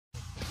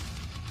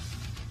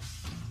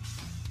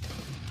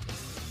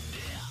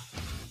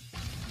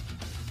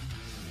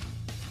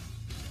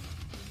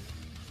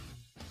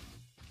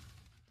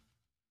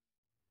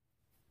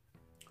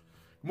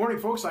Good morning,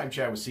 folks. I'm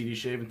Chad with CD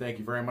Shave, and thank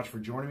you very much for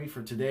joining me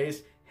for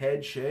today's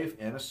head shave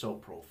and a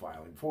soap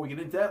profiling. Before we get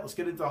into that, let's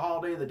get into the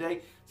holiday of the day.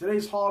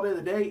 Today's holiday of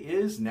the day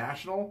is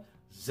National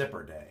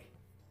Zipper Day.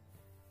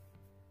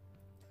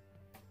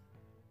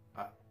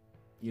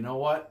 You know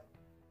what?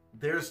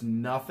 There's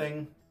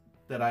nothing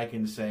that I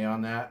can say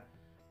on that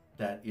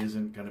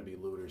isn't going to be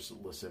lewd or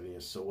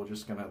lascivious, so we're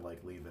just going to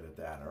leave it at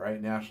that, all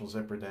right? National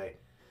Zipper Day.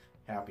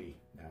 Happy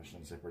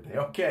National Zipper Day.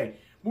 Okay,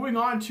 moving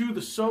on to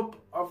the soap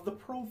of the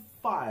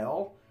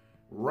profile,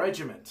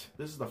 Regiment.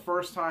 This is the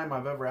first time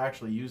I've ever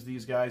actually used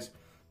these guys,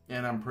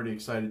 and I'm pretty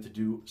excited to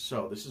do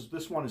so.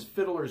 This one is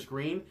Fiddlers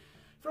Green.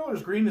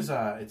 Fiddlers Green is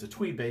it's a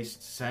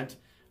tweed-based scent,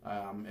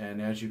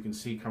 and as you can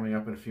see coming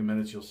up in a few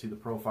minutes, you'll see the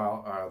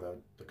profile,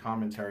 the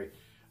commentary.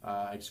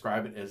 I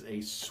describe it as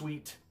a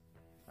sweet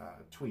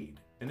tweed,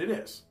 and it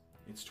is.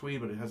 It's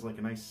tweed, but it has like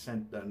a nice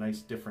scent, a nice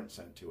different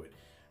scent to it.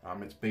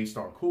 It's based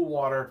on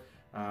Coolwater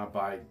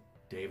by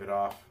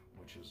Davidoff,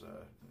 which is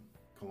a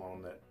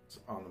cologne that's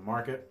on the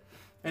market.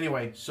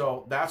 Anyway,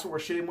 so that's what we're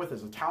shaving with.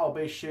 It's a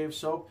tallow-based shave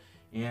soap,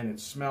 and it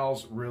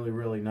smells really,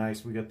 really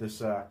nice. We got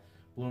this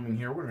blooming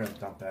here. We're going to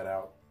dump that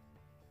out.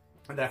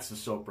 And that's the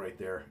soap right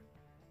there,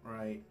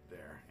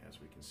 as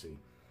we can see.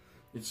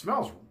 It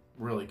smells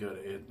really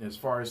good. As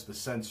far as the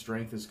scent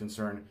strength is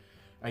concerned,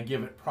 I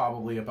give it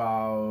probably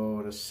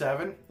about a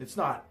 7. It's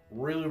not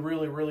really,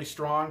 really, really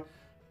strong,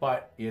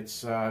 but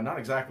it's not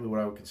exactly what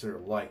I would consider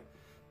light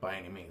by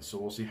any means. So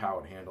we'll see how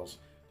it handles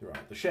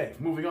throughout the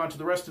shave. Moving on to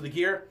the rest of the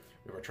gear,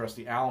 we have our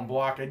trusty Allen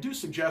block. I do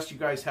suggest you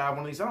guys have one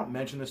of these. I don't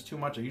mention this too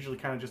much. I usually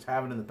kind of just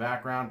have it in the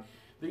background.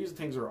 These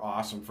things are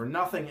awesome for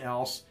nothing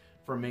else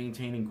for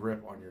maintaining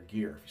grip on your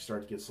gear. If you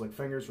start to get slick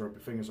fingers, rub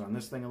your fingers on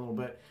this thing a little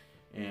bit,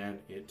 and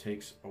it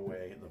takes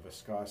away the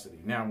viscosity.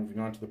 Now moving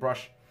on to the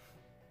brush.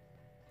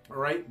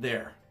 Right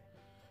there.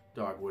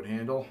 Dogwood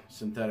handle,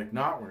 synthetic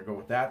knot. We're going to go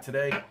with that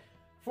today.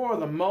 For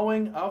the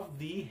mowing of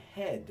the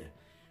head,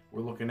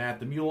 we're looking at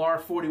the Mular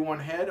 41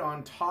 head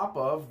on top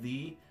of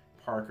the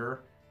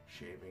Parker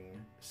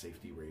shaving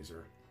safety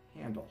razor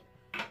handle.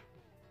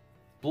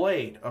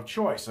 Blade of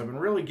choice. I've been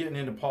really getting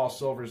into Paul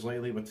Silvers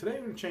lately, but today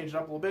we're going to change it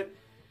up a little bit.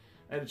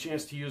 I had a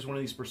chance to use one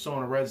of these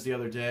Persona Reds the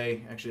other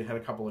day. Actually, I had a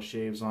couple of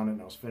shaves on it,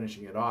 and I was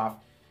finishing it off.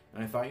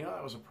 And I thought, you know,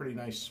 that was a pretty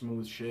nice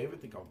smooth shave. I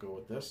think I'll go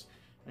with this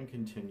and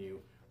continue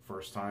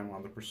first time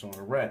on the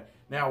Persona Red.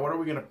 Now, what are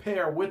we going to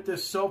pair with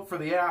this soap for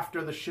the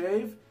after the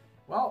shave?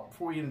 Well,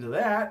 before we get into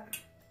that,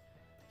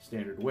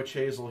 standard witch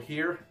hazel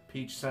here,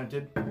 peach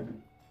scented.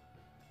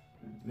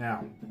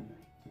 Now,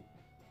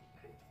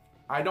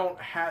 I don't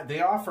have,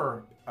 they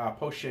offer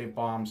post-shave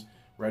balms,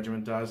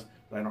 Regiment does,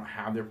 but I don't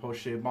have their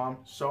post-shave balm,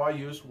 so I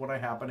use what I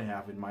happen to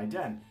have in my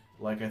den,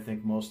 like I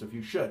think most of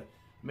you should.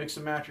 Mix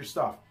and match your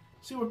stuff.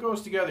 See what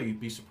goes together, you'd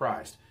be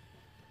surprised.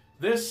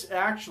 This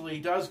actually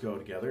does go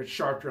together. It's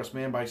Sharp Dressed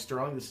Man by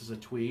Sterling. This is a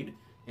tweed,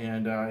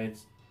 and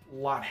it's a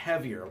lot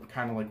heavier,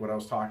 kind of like what I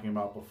was talking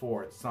about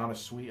before. It's not a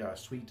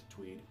sweet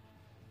tweed.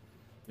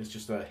 It's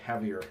just a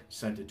heavier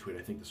scented tweed.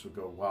 I think this would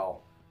go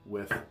well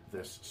with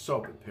this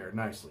soap. It paired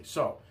nicely.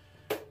 So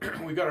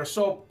we got our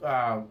soap.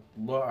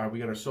 We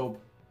got our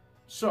soap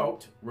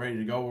soaked, ready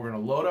to go. We're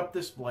going to load up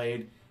this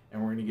blade, and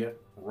we're going to get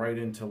right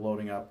into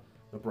loading up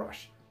the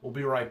brush. We'll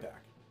be right back.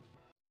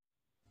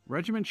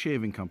 Regiment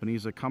Shaving Company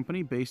is a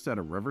company based out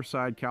of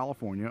Riverside,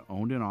 California,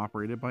 owned and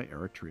operated by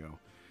Eric Trio.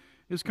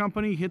 His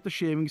company hit the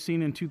shaving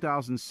scene in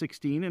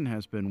 2016 and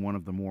has been one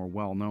of the more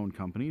well-known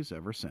companies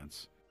ever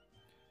since.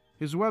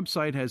 His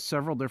website has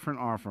several different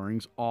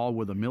offerings, all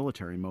with a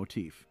military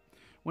motif.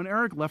 When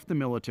Eric left the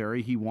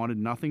military, he wanted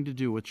nothing to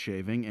do with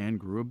shaving and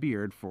grew a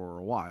beard for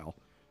a while,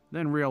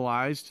 then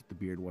realized the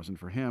beard wasn't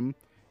for him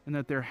and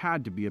that there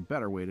had to be a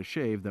better way to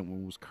shave than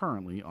what was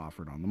currently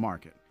offered on the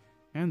market.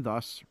 And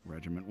thus,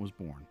 Regiment was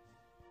born.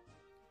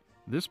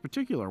 This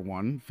particular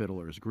one,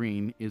 Fiddlers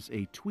Green, is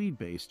a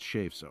tweed-based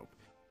shave soap.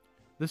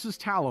 This is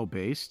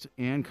tallow-based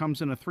and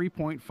comes in a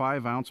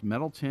 3.5-ounce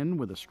metal tin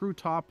with a screw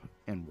top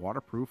and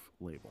waterproof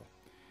label.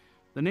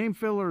 The name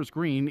Fiddlers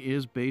Green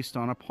is based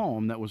on a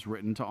poem that was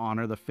written to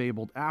honor the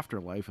fabled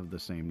afterlife of the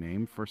same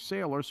name for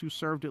sailors who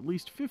served at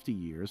least 50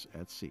 years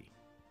at sea.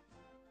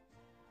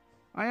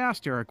 I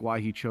asked Eric why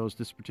he chose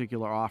this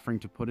particular offering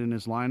to put in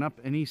his lineup,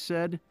 and he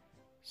said,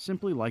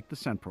 simply like the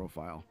scent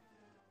profile.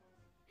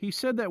 He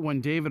said that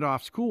when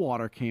Davidoff's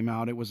Coolwater came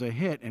out, it was a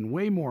hit and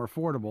way more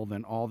affordable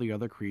than all the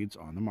other creeds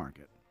on the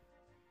market.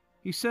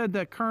 He said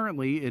that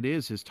currently it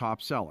is his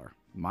top seller.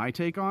 My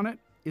take on it?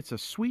 It's a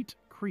sweet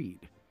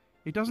creed.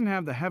 It doesn't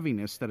have the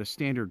heaviness that a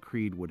standard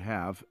creed would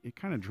have. It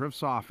kind of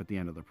drifts off at the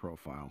end of the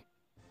profile.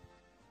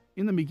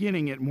 In the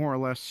beginning, it more or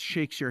less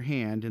shakes your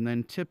hand and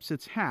then tips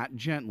its hat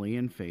gently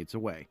and fades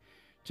away.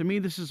 To me,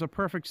 this is a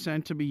perfect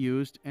scent to be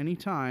used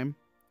anytime,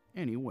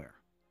 anywhere.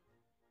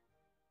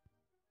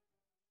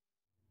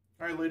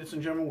 All right, ladies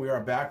and gentlemen, we are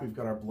back. We've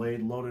got our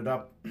blade loaded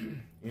up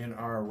in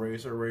our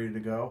razor, ready to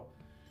go.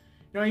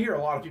 You know, I hear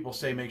a lot of people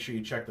say make sure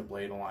you check the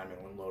blade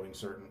alignment when loading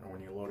when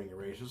you're loading your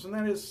razors, and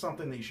that is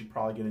something that you should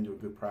probably get into a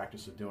good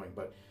practice of doing.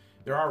 But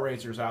there are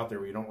razors out there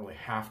where you don't really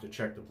have to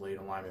check the blade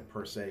alignment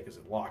per se because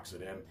it locks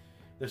it in.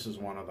 This is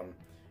one of them.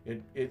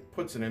 It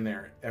puts it in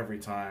there every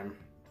time,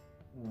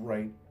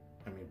 right,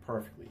 I mean,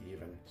 perfectly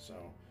even. So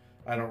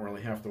I don't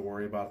really have to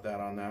worry about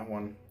that on that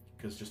one,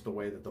 because just the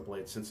way that the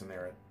blade sits in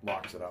there, it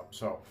locks it up.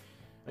 So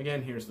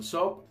again, here's the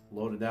soap.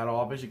 Loaded that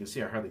all up. As you can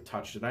see, I hardly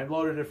touched it. I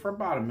loaded it for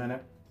about a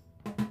minute,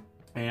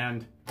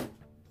 and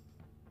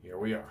here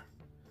we are.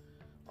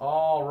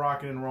 All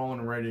rocking and rolling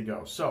and ready to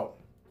go. So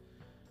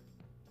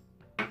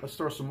let's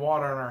throw some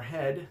water on our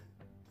head.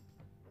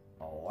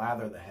 I'll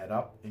lather the head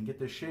up and get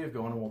this shave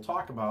going, and we'll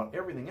talk about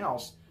everything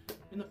else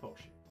in the post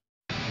shave.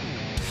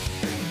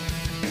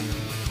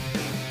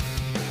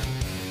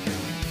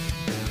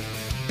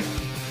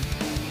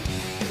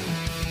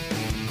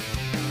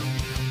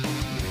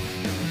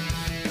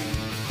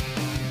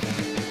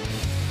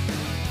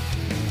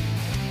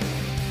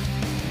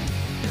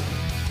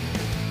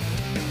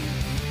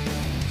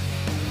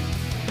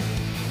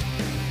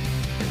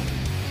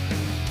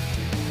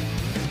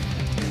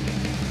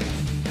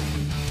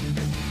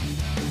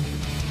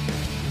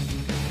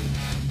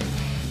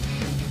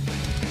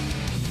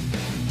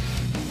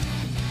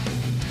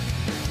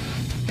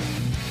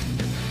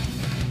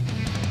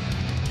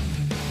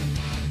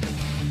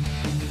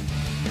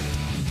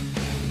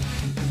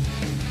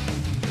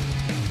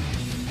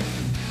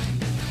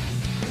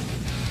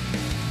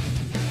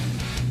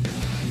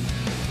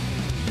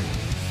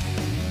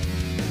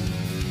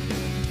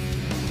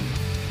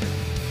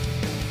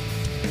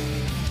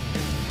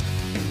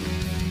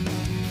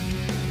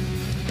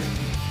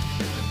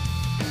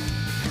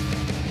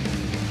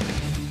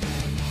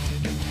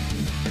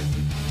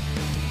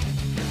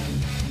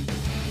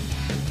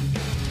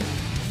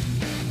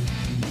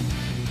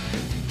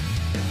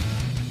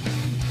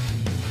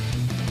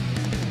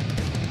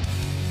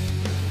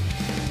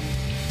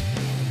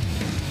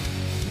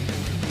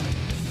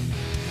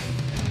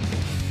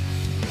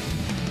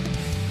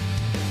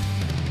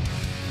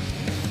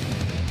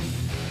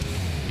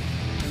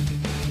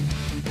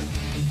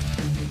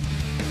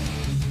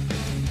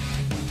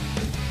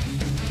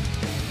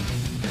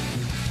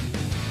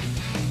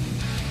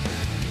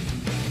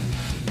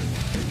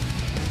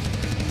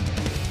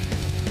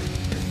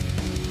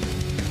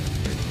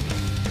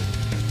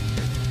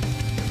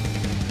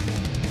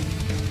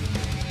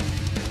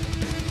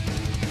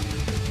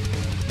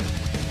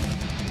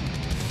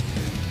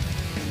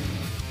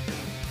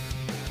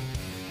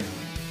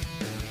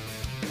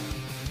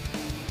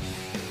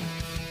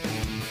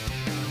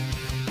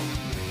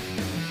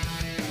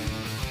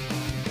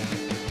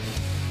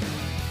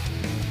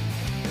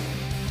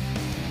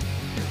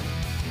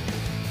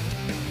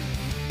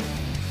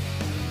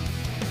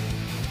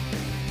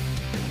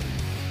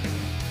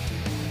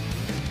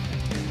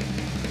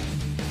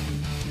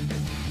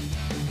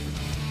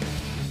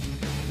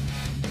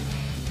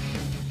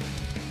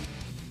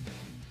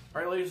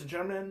 All right, ladies and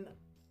gentlemen,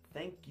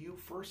 thank you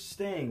for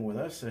staying with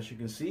us. As you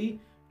can see,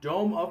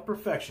 Dome of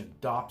Perfection,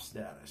 DOP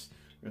status.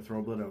 I'm going to throw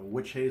a bit of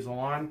witch hazel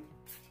on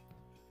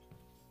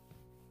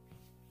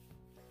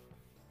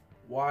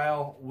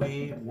while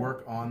we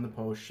work on the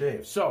post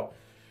shave. So,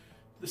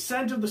 the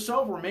scent of the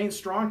soap remains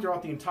strong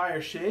throughout the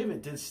entire shave.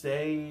 It did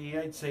stay,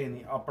 I'd say, in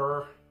the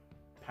upper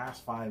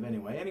past 5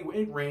 anyway.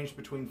 Anyway, it ranged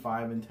between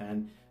 5 and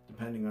 10,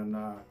 depending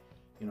on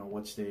you know,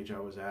 what stage I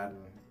was at and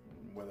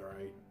whether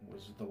I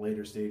was at the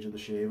later stage of the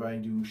shave. I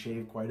do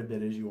shave quite a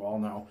bit, as you all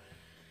know.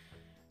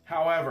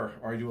 However,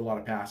 or I do a lot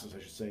of passes, I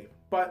should say.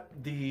 But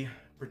the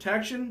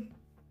protection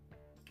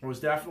was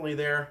definitely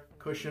there.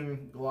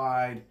 Cushion,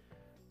 glide.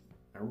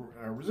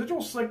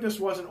 Residual slickness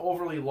wasn't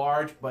overly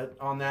large, but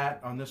on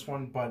this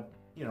one, but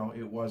you know,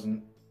 it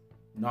wasn't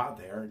not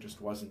there. It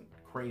just wasn't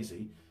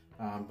crazy.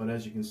 But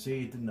as you can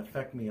see, it didn't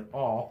affect me at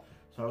all.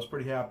 So I was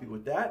pretty happy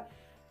with that.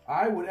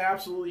 I would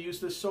absolutely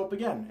use this soap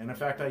again. And in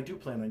fact, I do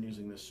plan on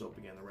using this soap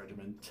again, the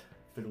Regiment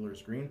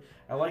Fiddlers Green.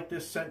 I like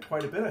this scent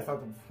quite a bit. I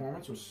thought the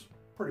performance was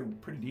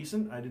pretty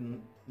decent. I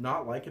didn't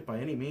not like it by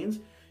any means.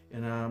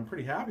 And I'm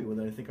pretty happy with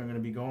it. I think I'm going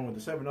to be going with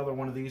this. I have another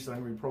one of these that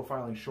I'm going to be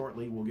profiling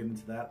shortly. We'll get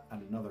into that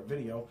on another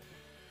video.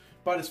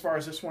 But as far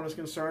as this one is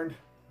concerned,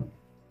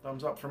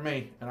 thumbs up for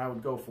me, and I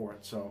would go for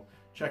it. So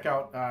check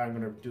out, I'm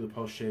going to do the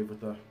post-shave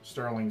with the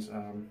Sterling's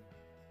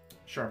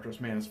Sharp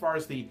Dressed Man. As far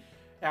as the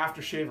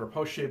aftershave or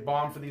post-shave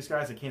balm for these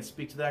guys, I can't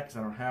speak to that because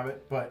I don't have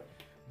it. But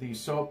the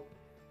soap,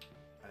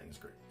 I think it's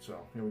great. So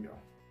here we go.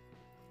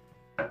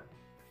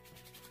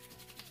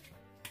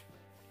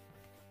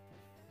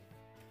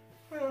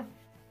 Yeah.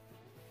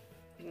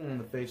 And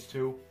the face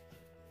too.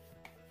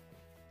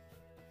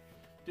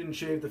 Didn't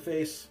shave the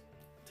face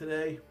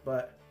today,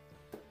 but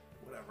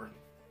whatever.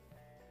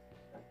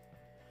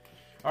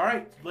 All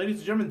right, ladies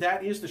and gentlemen,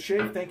 that is the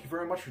shave. Thank you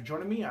very much for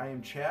joining me. I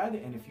am Chad,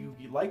 and if you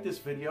like this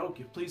video,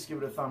 please give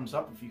it a thumbs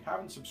up. If you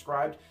haven't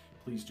subscribed,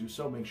 please do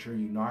so. Make sure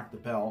you knock the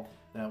bell.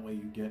 That way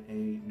you get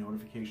a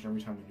notification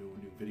every time we do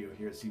a new video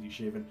here at CD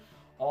Shaving.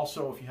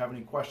 Also, if you have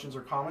any questions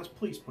or comments,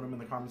 please put them in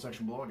the comment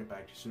section below. I'll get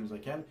back to you as soon as I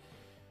can.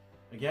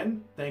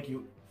 Again, thank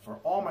you for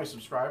all my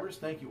subscribers.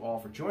 Thank you all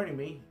for joining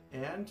me,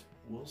 and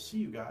we'll see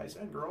you guys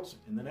and girls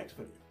in the next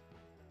video.